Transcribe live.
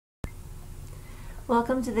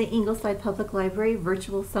Welcome to the Ingleside Public Library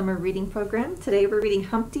Virtual Summer Reading Program. Today we're reading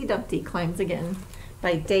Humpty Dumpty Climbs Again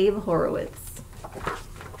by Dave Horowitz.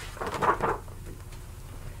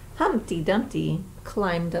 Humpty Dumpty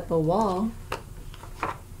climbed up a wall.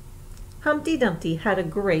 Humpty Dumpty had a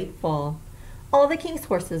great fall. All the king's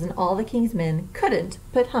horses and all the king's men couldn't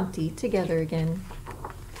put Humpty together again.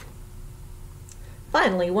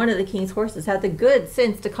 Finally, one of the king's horses had the good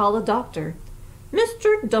sense to call a doctor.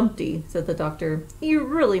 "Mr. Dumpty," said the doctor, "you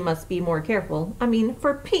really must be more careful. I mean,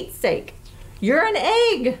 for Pete's sake, you're an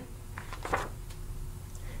egg!"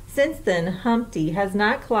 Since then, Humpty has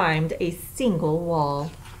not climbed a single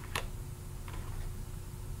wall.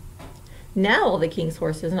 Now all the king's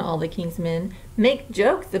horses and all the king's men make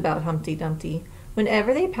jokes about Humpty Dumpty.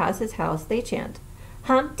 Whenever they pass his house, they chant,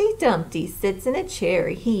 "Humpty Dumpty sits in a chair.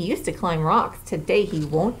 He used to climb rocks. Today he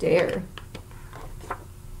won't dare."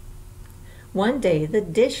 One day, the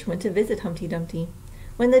dish went to visit Humpty Dumpty.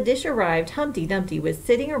 When the dish arrived, Humpty Dumpty was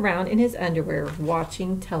sitting around in his underwear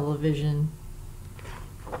watching television.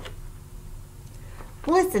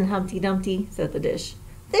 "Listen, Humpty Dumpty," said the dish.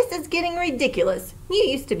 "This is getting ridiculous. You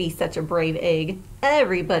used to be such a brave egg.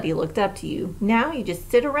 Everybody looked up to you. Now you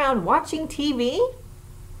just sit around watching TV?"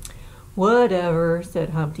 "Whatever," said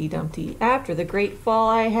Humpty Dumpty. "After the great fall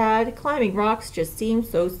I had, climbing rocks just seemed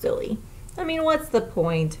so silly. I mean, what's the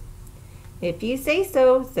point?" "If you say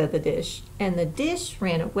so," said the dish, and the dish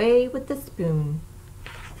ran away with the spoon.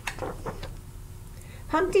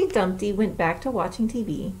 Humpty Dumpty went back to watching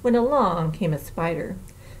TV when along came a spider.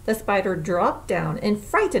 The spider dropped down and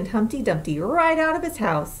frightened Humpty Dumpty right out of his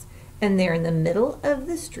house, and there in the middle of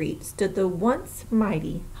the street stood the once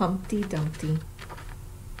mighty Humpty Dumpty.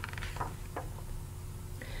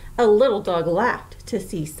 A little dog laughed to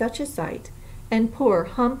see such a sight, and poor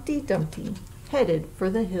Humpty Dumpty headed for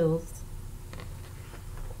the hills.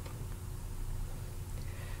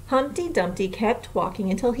 Humpty Dumpty kept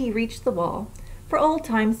walking until he reached the wall. For old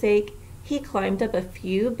time's sake, he climbed up a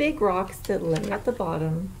few big rocks that lay at the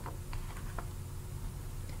bottom.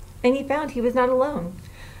 And he found he was not alone.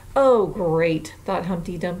 "Oh, great," thought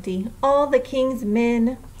Humpty Dumpty. "All the king's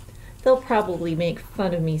men. They'll probably make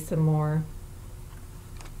fun of me some more."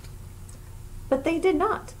 But they did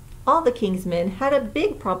not. All the king's men had a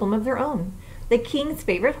big problem of their own. The king's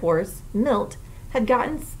favorite horse, Milt, had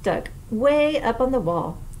gotten stuck way up on the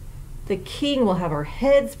wall. "The king will have our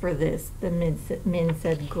heads for this," the men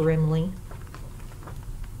said grimly.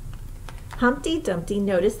 Humpty Dumpty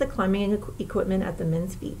noticed the climbing equipment at the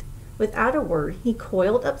men's feet. Without a word, he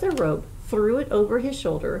coiled up the rope, threw it over his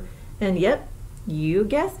shoulder, and yep, you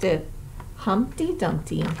guessed it, Humpty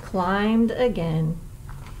Dumpty climbed again.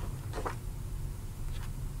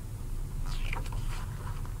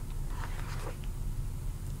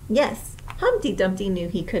 Yes, Humpty Dumpty knew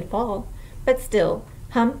he could fall, but still,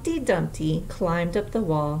 Humpty Dumpty climbed up the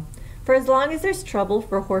wall. For as long as there's trouble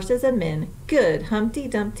for horses and men, good Humpty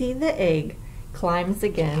Dumpty the egg climbs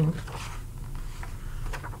again.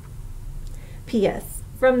 P.S.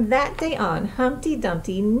 From that day on, Humpty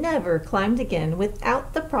Dumpty never climbed again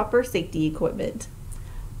without the proper safety equipment.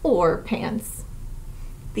 Or pants.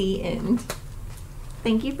 The end.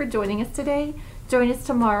 Thank you for joining us today. Join us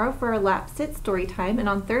tomorrow for our lap sit story time, and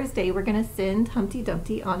on Thursday we're going to send Humpty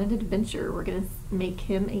Dumpty on an adventure. We're going to make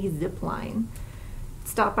him a zip line.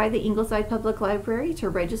 Stop by the Ingleside Public Library to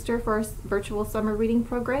register for our virtual summer reading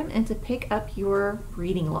program and to pick up your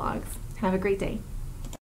reading logs. Have a great day.